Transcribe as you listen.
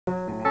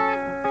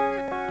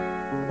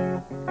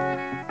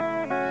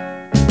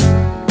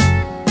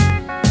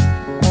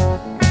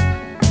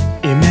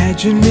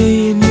Imagine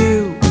me and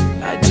you,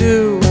 I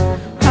do.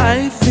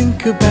 I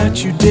think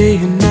about you day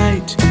and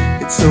night.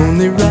 It's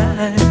only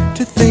right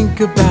to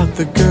think about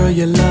the girl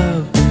you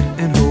love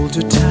and hold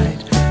her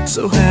tight.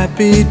 So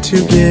happy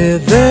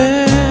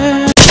together.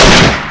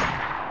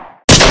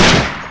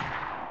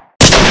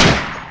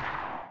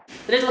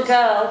 The little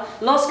girl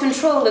lost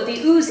control of the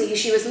Uzi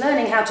she was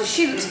learning how to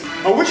shoot.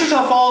 A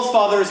Wichita Falls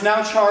father is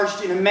now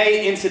charged in a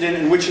May incident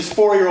in which his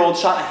 4-year-old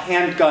shot a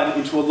handgun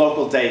into a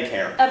local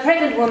daycare. A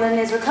pregnant woman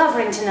is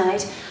recovering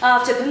tonight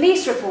after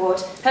police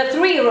report her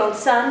 3-year-old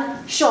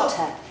son shot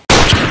her.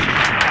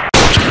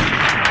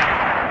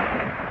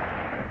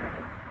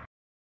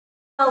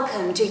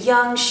 Welcome to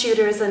Young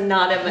Shooters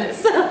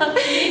Anonymous.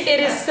 It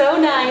is so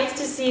nice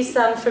to see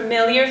some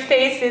familiar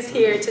faces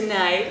here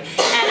tonight,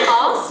 and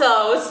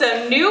also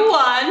some new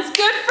ones.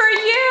 Good for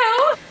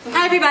you!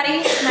 Hi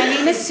everybody, my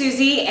name is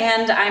Susie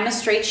and I'm a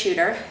straight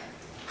shooter.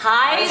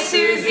 Hi,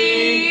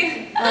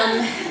 Susie!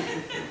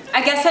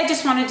 I guess I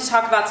just wanted to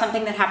talk about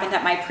something that happened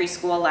at my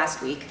preschool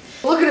last week.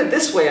 Look at it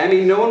this way, I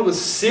mean, no one was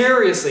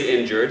seriously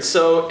injured,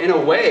 so in a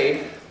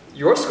way,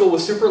 your school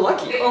was super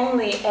lucky. If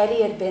only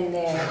Eddie had been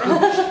there.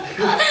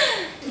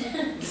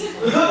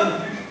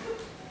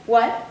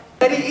 What?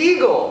 Eddie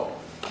Eagle,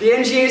 the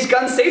NGA's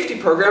gun safety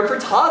program for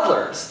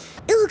toddlers.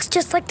 It looks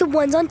just like the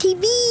ones on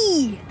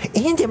TV.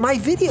 And in my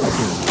video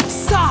game.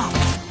 Stop!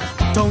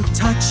 Don't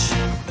touch.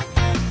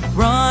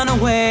 Run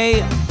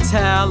away.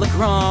 Tell a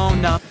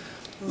grown-up.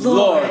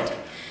 Lord,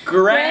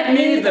 grant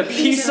me the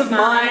peace of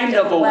mind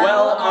of a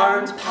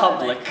well-armed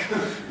public,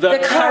 the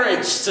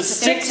courage to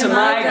stick to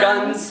my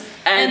guns,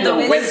 and the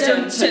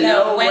wisdom to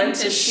know when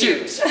to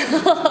shoot.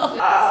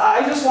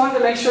 I just wanted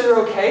to make sure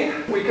you're okay.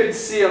 We could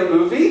see a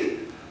movie.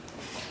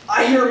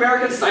 I hear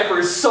American Sniper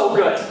is so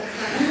good.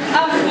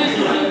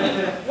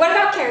 What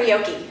about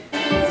karaoke?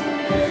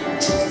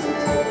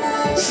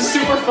 This is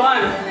super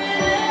fun.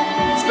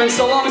 It's been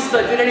so long since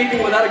I did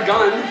anything without a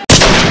gun.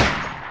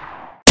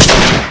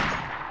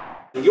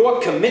 Your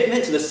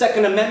commitment to the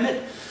Second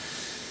Amendment,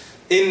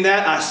 in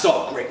that I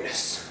saw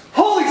greatness.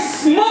 Holy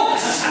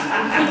smokes!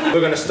 We're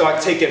gonna start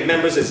taking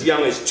members as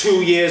young as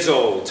 2 years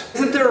old.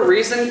 Isn't there a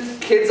reason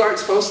kids aren't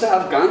supposed to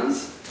have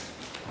guns?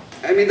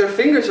 I mean, their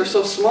fingers are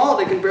so small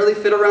they can barely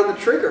fit around the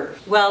trigger.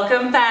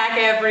 Welcome back,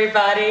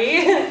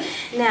 everybody.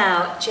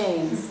 Now,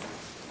 James,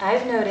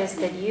 I've noticed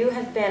that you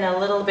have been a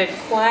little bit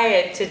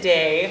quiet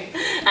today,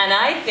 and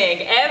I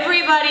think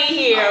everybody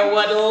here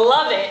would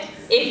love it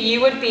if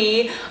you would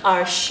be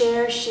our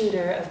share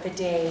shooter of the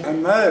day. I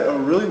met a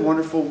really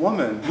wonderful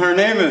woman. Her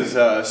name is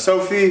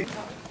Sophie.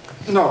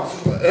 No,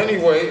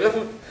 anyway,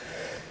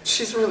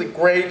 she's really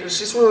great,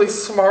 she's really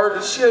smart,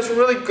 and she has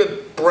really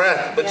good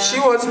breath, but she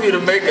wants me to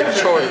make a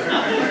choice.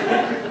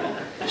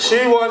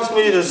 She wants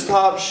me to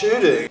stop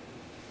shooting.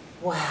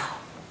 Wow.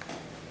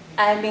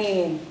 I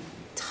mean,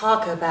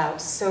 talk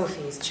about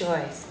Sophie's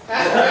choice.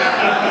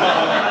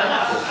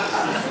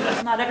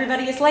 Not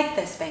everybody is like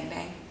this, Bang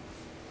Bang.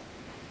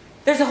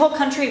 There's a whole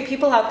country of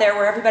people out there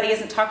where everybody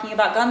isn't talking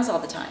about guns all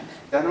the time.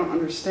 I don't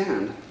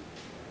understand.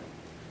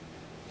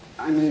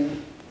 I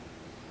mean,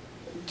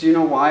 do you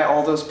know why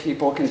all those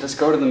people can just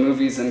go to the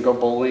movies and go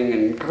bowling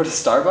and go to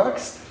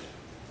Starbucks?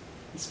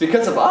 It's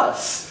because of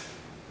us.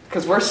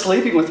 Because we're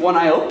sleeping with one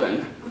eye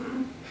open.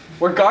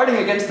 We're guarding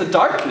against the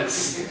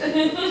darkness.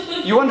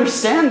 You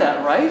understand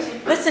that, right?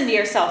 Listen to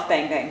yourself,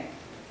 Bang Bang.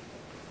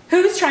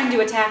 Who's trying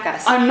to attack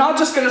us? I'm not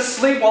just gonna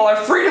sleep while our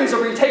freedoms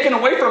are being taken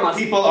away from us.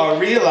 People are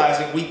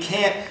realizing we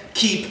can't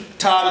keep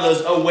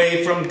toddlers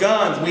away from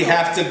guns. We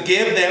have to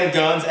give them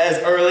guns as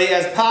early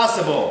as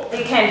possible.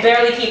 You can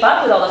barely keep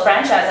up with all the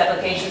franchise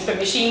applications from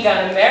Machine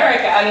Gun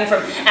America. I mean,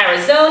 from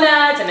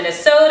Arizona to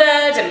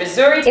Minnesota to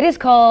Missouri. It is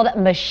called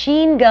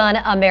Machine Gun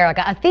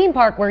America, a theme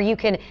park where you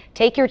can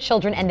take your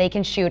children and they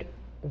can shoot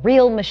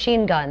real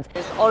machine guns.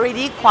 There's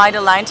already quite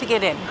a line to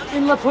get in.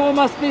 Wayne LaPoo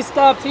must be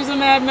stopped. He's a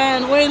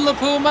madman. Wayne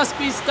LaPoo must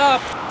be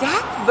stopped.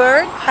 That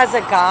bird has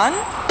a gun?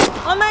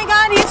 Oh my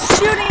God, he's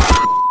shooting.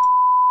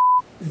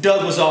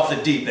 Doug was off the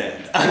deep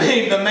end. I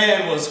mean, the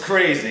man was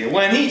crazy.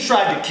 When he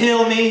tried to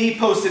kill me, he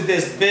posted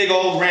this big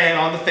old rant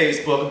on the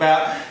Facebook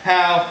about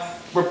how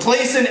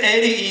replacing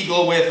Eddie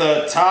Eagle with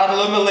a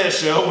toddler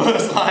militia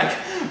was like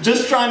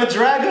just trying to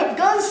drag up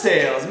gun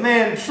sales.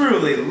 Man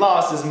truly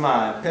lost his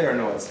mind.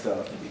 Paranoid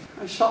stuff.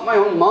 I shot my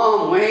own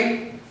mom,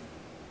 Wayne.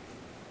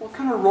 What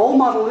kind of role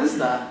model is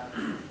that?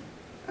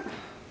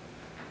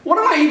 What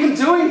am I even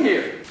doing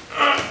here?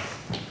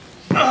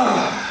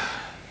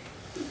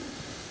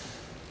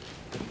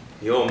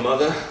 Your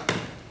mother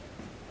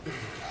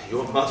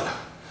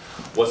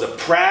was a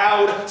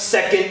proud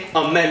Second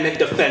Amendment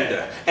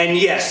defender. And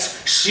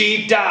yes,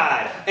 she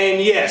died.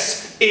 And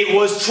yes, it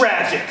was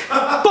tragic.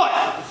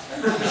 But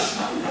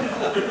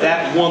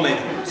that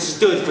woman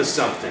stood for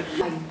something.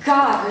 Oh my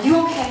God, are you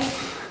okay?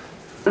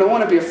 I don't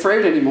want to be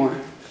afraid anymore.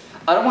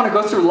 I don't want to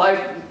go through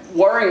life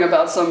worrying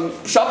about some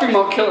shopping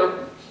mall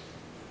killer.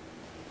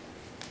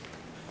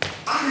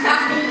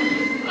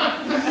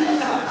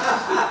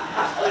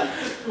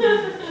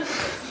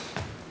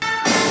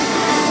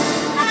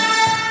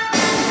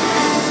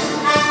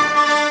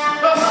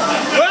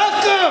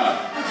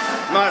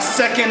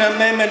 Second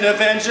Amendment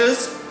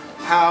Avengers,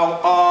 how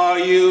are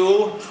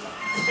you?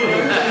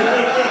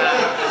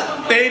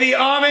 Baby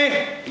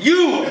Army,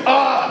 you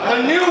are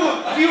the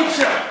new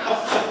future.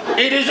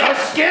 It is a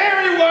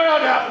scary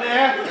world out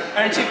there,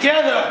 and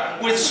together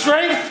with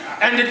strength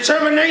and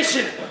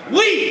determination,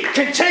 we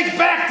can take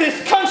back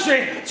this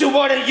country to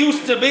what it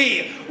used to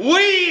be.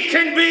 We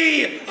can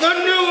be the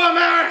new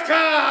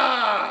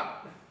America!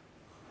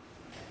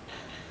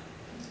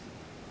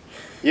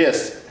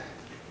 Yes,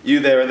 you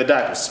there in the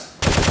diapers.